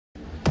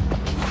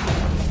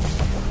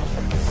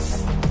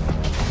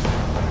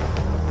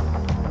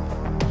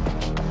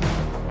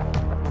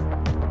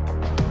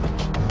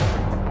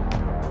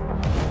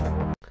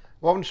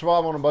Welcome to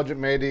Survive on a Budget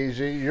Made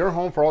Easy. Your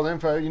home for all the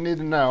info you need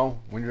to know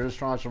when you're just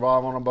trying to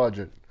survive on a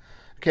budget.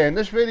 Okay, in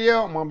this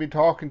video, I'm going to be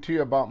talking to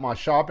you about my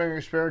shopping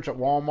experience at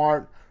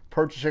Walmart,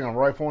 purchasing a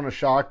rifle and a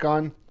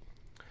shotgun.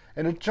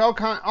 And it's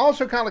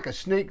also kind of like a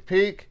sneak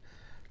peek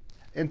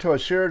into a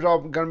series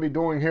I'm going to be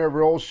doing here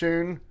real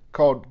soon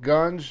called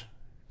Guns,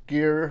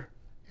 Gear,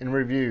 and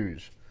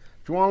Reviews.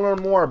 If you want to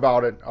learn more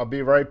about it, I'll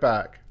be right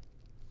back.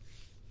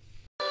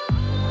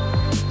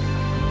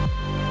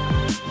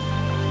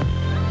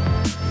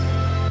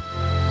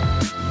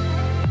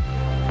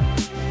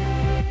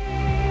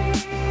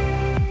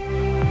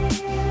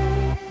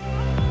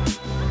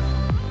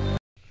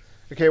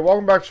 Okay,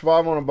 welcome back to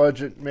Survive on a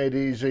Budget Made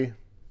Easy.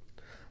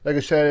 Like I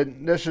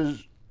said, this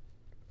is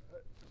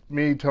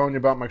me telling you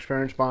about my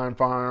experience buying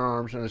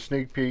firearms and a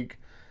sneak peek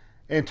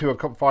into a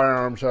couple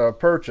firearms I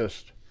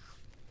purchased.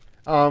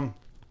 I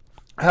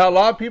had a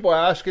lot of people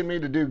asking me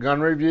to do gun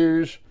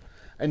reviews,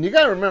 and you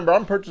got to remember,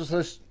 I'm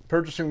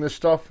purchasing this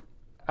stuff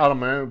out of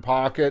my own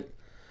pocket.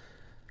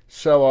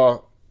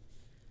 So,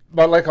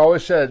 but like I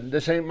always said,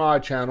 this ain't my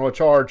channel, it's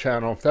our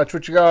channel. If that's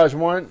what you guys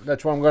want,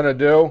 that's what I'm going to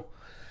do.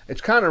 It's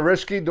kind of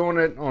risky doing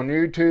it on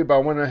YouTube. I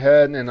went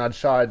ahead and I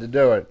decided to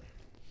do it.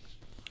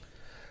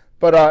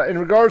 But in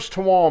regards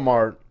to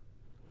Walmart,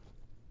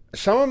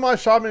 some of my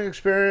shopping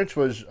experience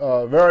was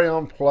very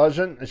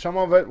unpleasant, and some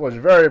of it was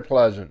very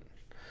pleasant.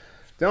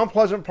 The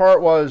unpleasant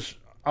part was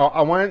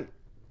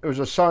it was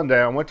a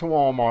Sunday, I went to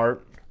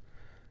Walmart,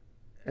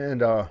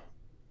 and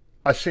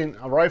I seen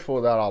a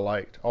rifle that I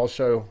liked.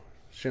 Also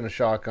seen a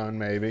shotgun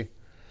maybe.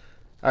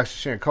 Actually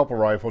seen a couple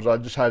rifles. I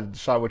just had to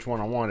decide which one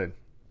I wanted.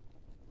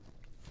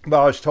 But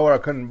I was told I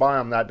couldn't buy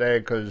them that day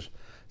because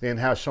they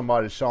didn't have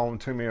somebody sell them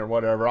to me or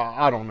whatever.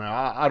 I don't know.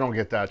 I don't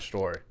get that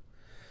story.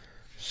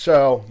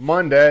 So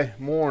Monday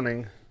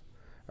morning,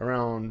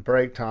 around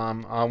break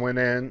time, I went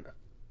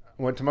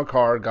to my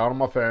car, got on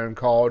my phone,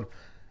 called,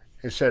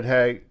 and said,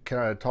 "Hey, can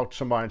I talk to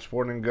somebody in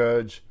sporting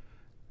goods?"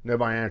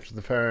 Nobody answered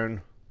the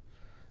phone.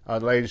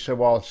 The lady said,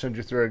 "Well, I'll send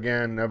you through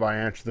again." Nobody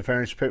answered the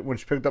phone. When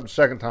she picked up the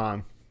second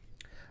time,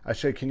 I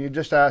said, "Can you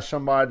just ask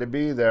somebody to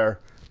be there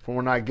for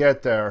when I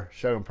get there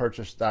so I can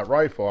purchase that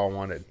rifle I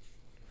wanted?"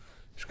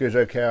 She goes,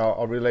 "Okay,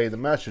 I'll relay the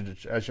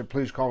message." I said,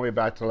 "Please call me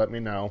back to let me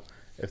know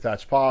if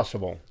that's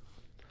possible."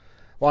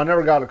 Well, I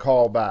never got a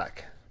call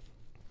back.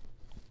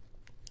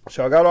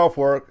 So I got off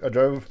work, I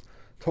drove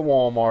to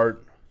Walmart,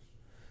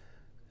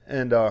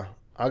 and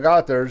I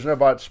got there's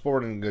nobody at the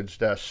sporting goods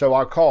desk. So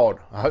I called.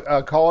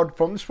 I called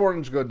from the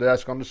sporting goods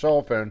desk on the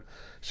cell phone,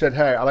 said,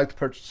 "Hey, I'd like to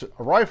purchase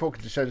a rifle.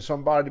 Could you send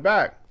somebody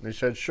back?" And they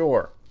said,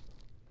 "Sure."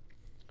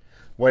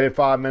 Waited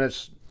 5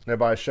 minutes,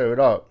 nobody showed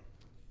up.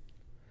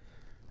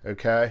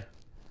 Okay.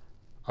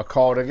 I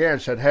called again,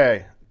 said,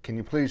 "Hey, can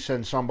you please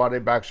send somebody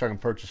back so I can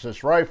purchase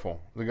this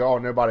rifle?" They go, "Oh,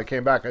 nobody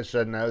came back." I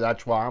said, "No,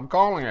 that's why I'm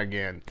calling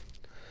again."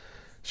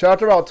 So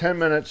after about 10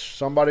 minutes,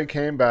 somebody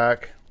came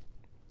back,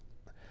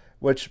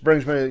 which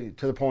brings me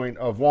to the point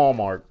of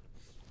Walmart.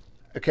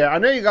 Okay, I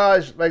know you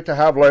guys like to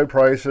have low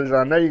prices.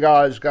 I know you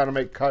guys got to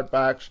make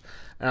cutbacks,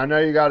 and I know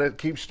you got to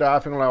keep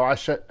staffing low.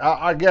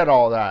 I get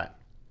all that.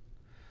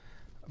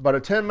 But a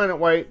 10-minute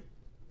wait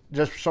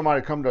just for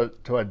somebody to come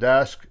to a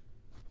desk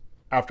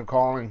after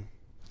calling,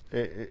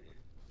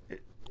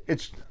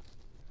 it's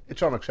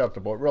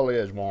unacceptable. It really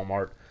is,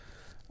 Walmart.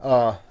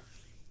 While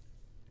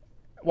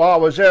I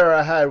was there,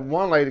 I had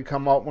one lady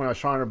come up when I was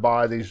trying to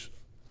buy these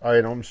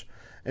items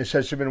and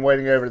said she'd been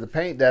waiting over the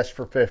paint desk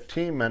for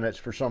 15 minutes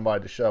for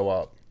somebody to show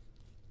up.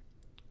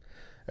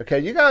 Okay,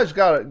 you guys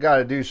got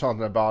to do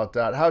something about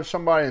that. Have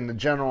somebody in the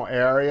general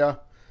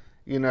area.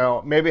 You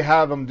know, maybe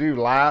have them do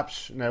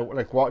laps, you know,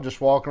 like just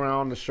walk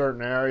around a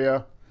certain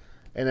area,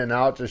 in and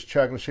out, just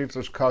checking to see if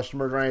there's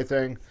customers or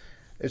anything.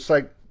 It's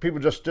like people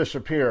just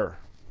disappear.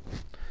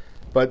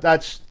 But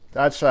that's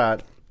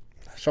that.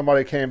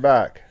 Somebody came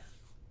back.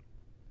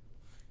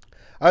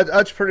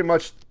 That's pretty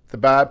much the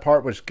bad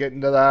part, was getting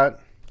to that.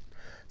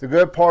 The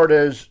good part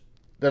is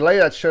the lady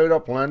that showed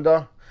up,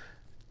 Linda,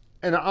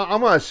 and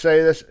I'm going to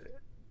say this,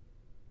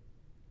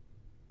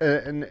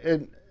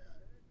 and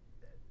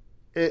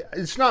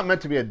it's not meant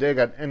to be a dig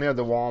at any of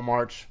the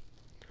Walmarts,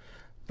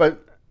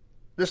 but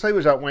this lady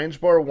was at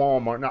Waynesboro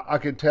Walmart. Now, I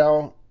could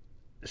tell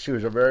she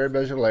was a very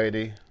busy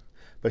lady,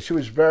 but she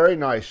was very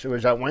nice. It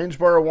was at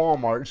Waynesboro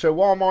Walmart. So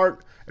Walmart,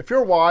 if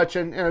you're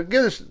watching, you know,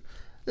 give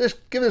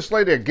this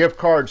lady a gift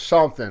card,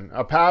 something,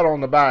 a pat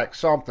on the back,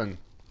 something.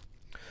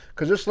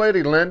 Because this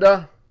lady,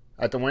 Linda,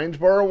 at the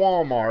Waynesboro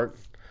Walmart,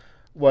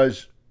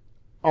 was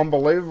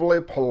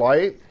unbelievably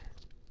polite,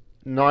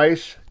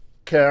 nice,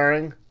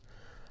 caring,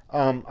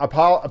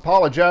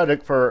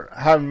 apologetic for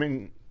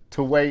having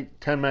to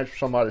wait 10 minutes for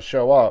somebody to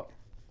show up.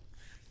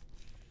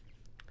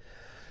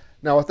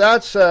 Now, with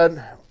that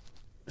said,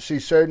 she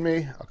showed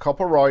me a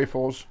couple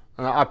rifles,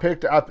 and I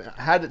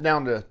had it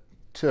down to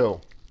 2,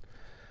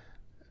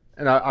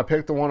 and I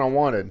picked the one I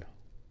wanted.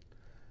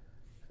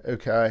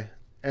 Okay,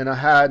 and I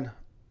had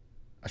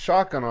a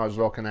shotgun I was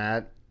looking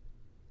at.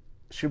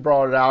 She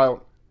brought it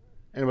out,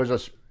 and it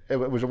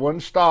was a wooden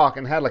stock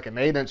and had like an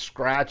 8-inch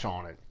scratch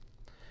on it.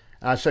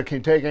 And I said, can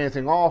you take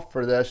anything off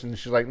for this? And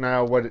she's like,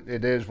 no,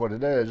 it is what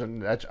it is.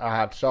 And that's, I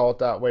have to sell it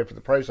that way for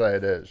the price that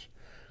it is.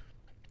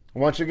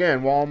 Once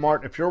again,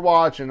 Walmart, if you're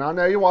watching, I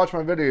know you watch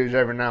my videos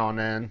every now and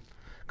then,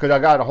 because I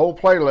got a whole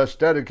playlist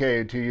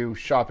dedicated to you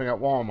shopping at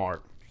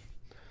Walmart.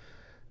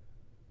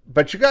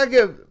 But you got to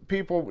give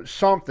people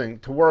something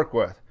to work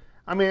with.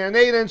 I mean, an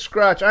 8-inch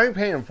scratch, I ain't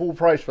paying full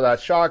price for that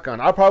shotgun.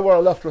 I probably would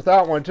have left with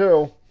that one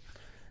too,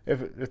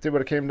 if they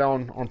would have came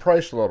down on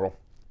price a little.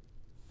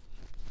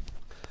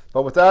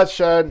 But with that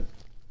said,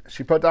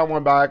 she put that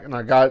one back and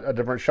I got a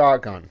different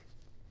shotgun.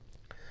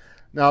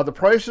 Now the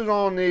prices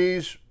on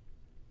these,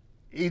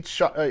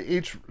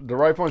 the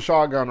rifle and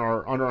shotgun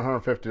are under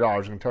 $150.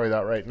 I can tell you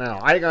that right now.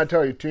 I ain't gonna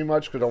tell you too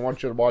much because I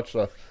want you to watch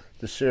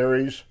the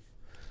series.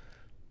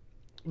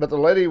 But the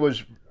lady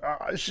was,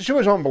 she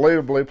was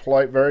unbelievably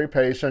polite, very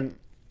patient.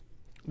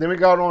 Then we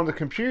got on the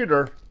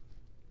computer,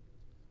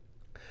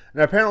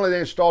 and apparently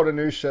they installed a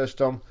new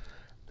system.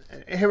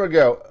 Here we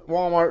go.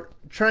 Walmart,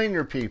 train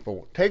your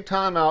people. Take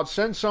time out.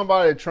 Send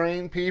somebody to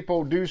train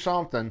people. Do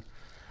something.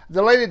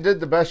 The lady did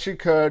the best she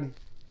could,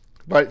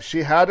 but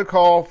she had to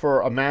call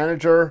for a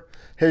manager.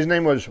 His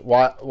name was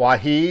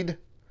Wahid.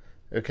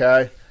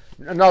 Okay.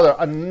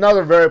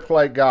 Another very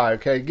polite guy.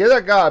 Okay. Give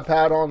that guy a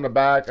pat on the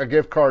back, a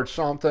gift card,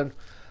 something.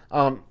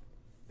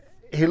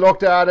 He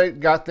looked at it,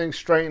 got things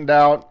straightened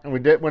out, and we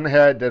went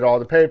ahead, did all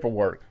the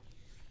paperwork.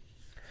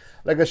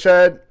 Like I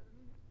said,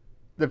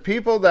 the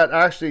people that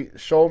actually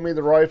sold me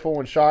the rifle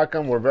and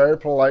shotgun were very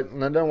polite.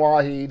 Linda and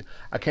Wahid,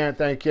 I can't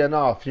thank you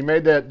enough. You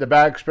made the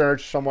bag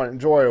experience somewhat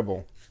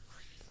enjoyable.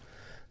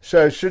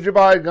 So, should you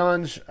buy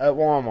guns at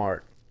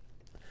Walmart?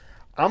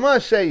 I'm going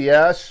to say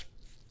yes,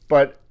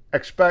 but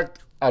expect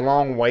a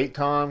long wait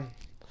time.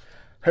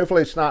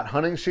 Hopefully it's not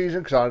hunting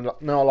season, because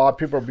I know a lot of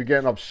people will be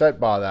getting upset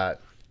by that.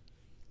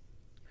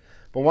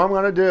 But what I'm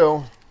going to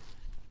do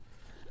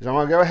is I'm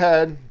going to go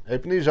ahead,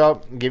 open these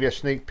up, and give you a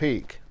sneak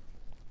peek.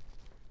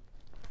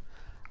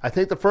 I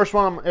think the first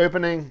one I'm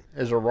opening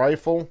is a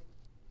rifle.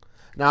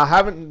 Now I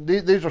haven't,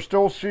 these are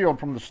still sealed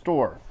from the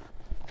store.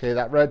 Okay,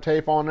 that red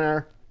tape on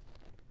there.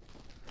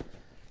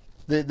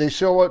 They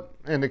seal it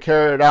and they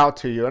carry it out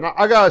to you. And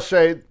I gotta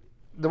say,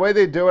 the way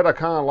they do it, I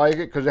kind of like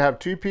it, because they have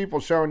two people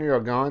showing you a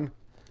gun.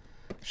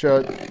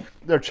 So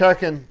they're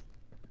checking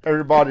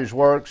everybody's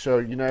work, so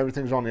you know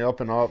everything's on the up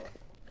and up.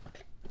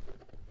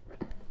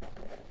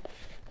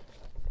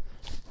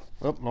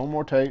 Oh, no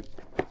more tape.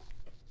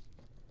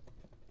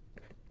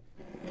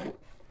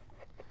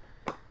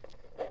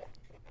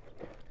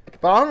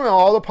 But I don't know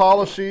all the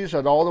policies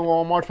at all the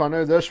Walmarts, but I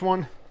know this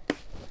one,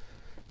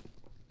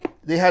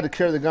 they had to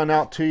carry the gun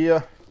out to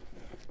you,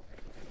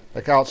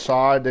 like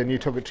outside, then you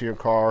took it to your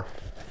car.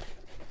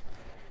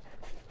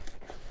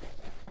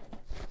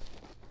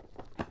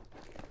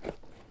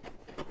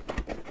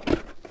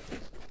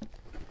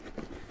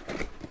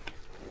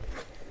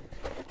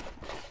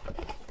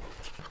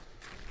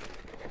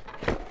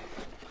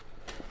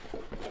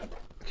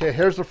 Okay,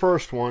 here's the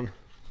first one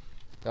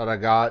that I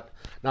got.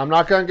 Now, I'm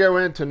not going to go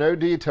into no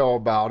detail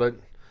about it.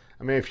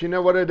 I mean, if you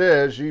know what it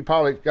is, you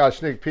probably got a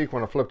sneak peek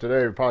when I flipped it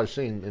over. You've probably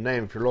seen the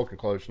name if you're looking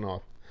close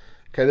enough.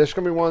 Okay, this is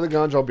going to be one of the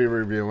guns I'll be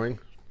reviewing.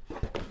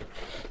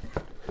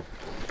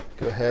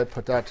 Go ahead,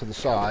 put that to the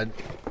side.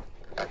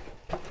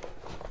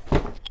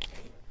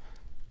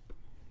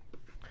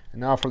 And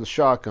now for the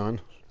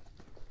shotgun.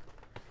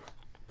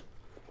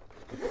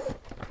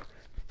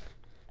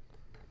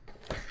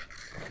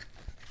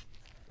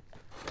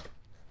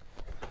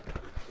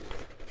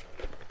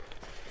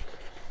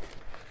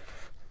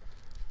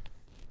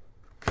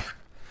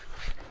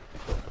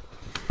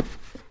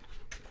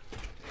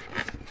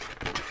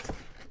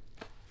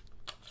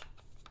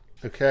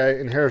 Okay,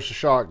 and here's the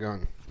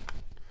shotgun.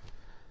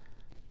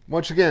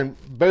 Once again,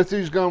 both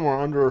these guns were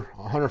under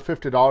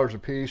 $150 a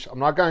piece. I'm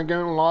not going to go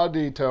into a lot of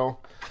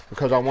detail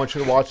because I want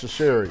you to watch the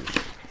series.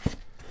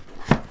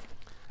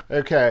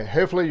 Okay,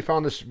 hopefully you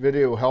found this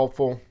video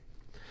helpful.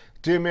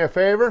 Do me a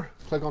favor,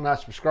 click on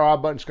that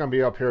subscribe button. It's going to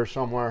be up here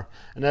somewhere.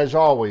 And as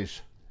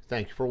always,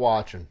 thank you for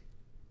watching.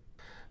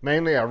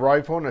 Mainly a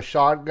rifle and a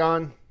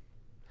shotgun.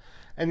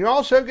 And you're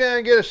also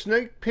going to get a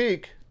sneak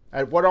peek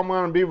at what I'm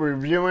going to be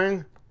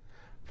reviewing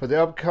for the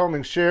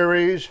upcoming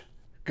series,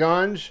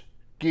 guns,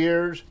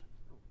 gears.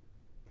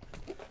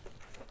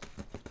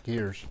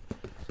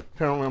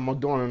 Apparently I'm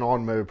doing an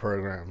automotive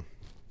program.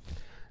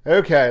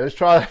 Okay, let's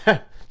try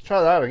that. Let's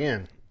try that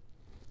again.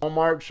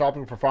 Walmart,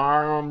 shopping for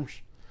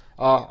firearms.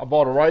 I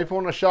bought a rifle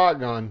and a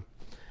shotgun.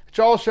 It's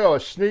also a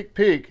sneak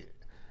peek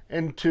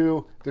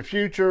into the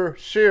future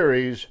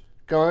series,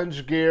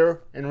 guns,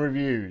 gear, and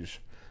reviews.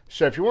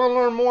 So if you want to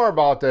learn more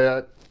about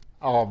that,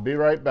 I'll be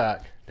right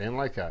back. Didn't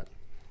like that.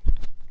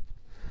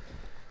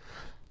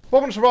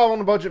 Welcome to Survival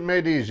on a Budget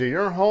Made Easy.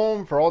 Your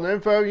home for all the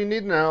info you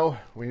need to know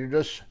when you're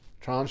just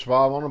trying to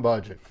survive on a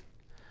budget.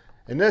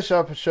 In this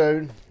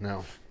episode,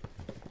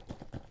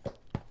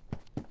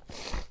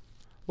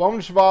 welcome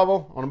to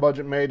Survival on a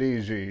Budget Made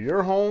Easy.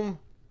 Your home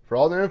for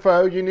all the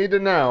info you need to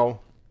know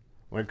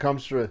when it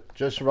comes to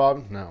just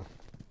surviving.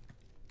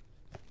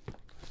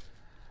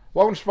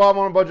 Welcome to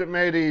Survival on a Budget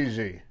Made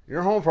Easy.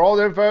 Your home for all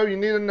the info you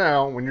need to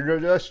know when you're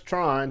just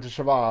trying to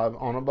survive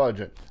on a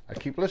budget. I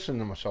keep listening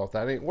to myself.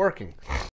 That ain't working.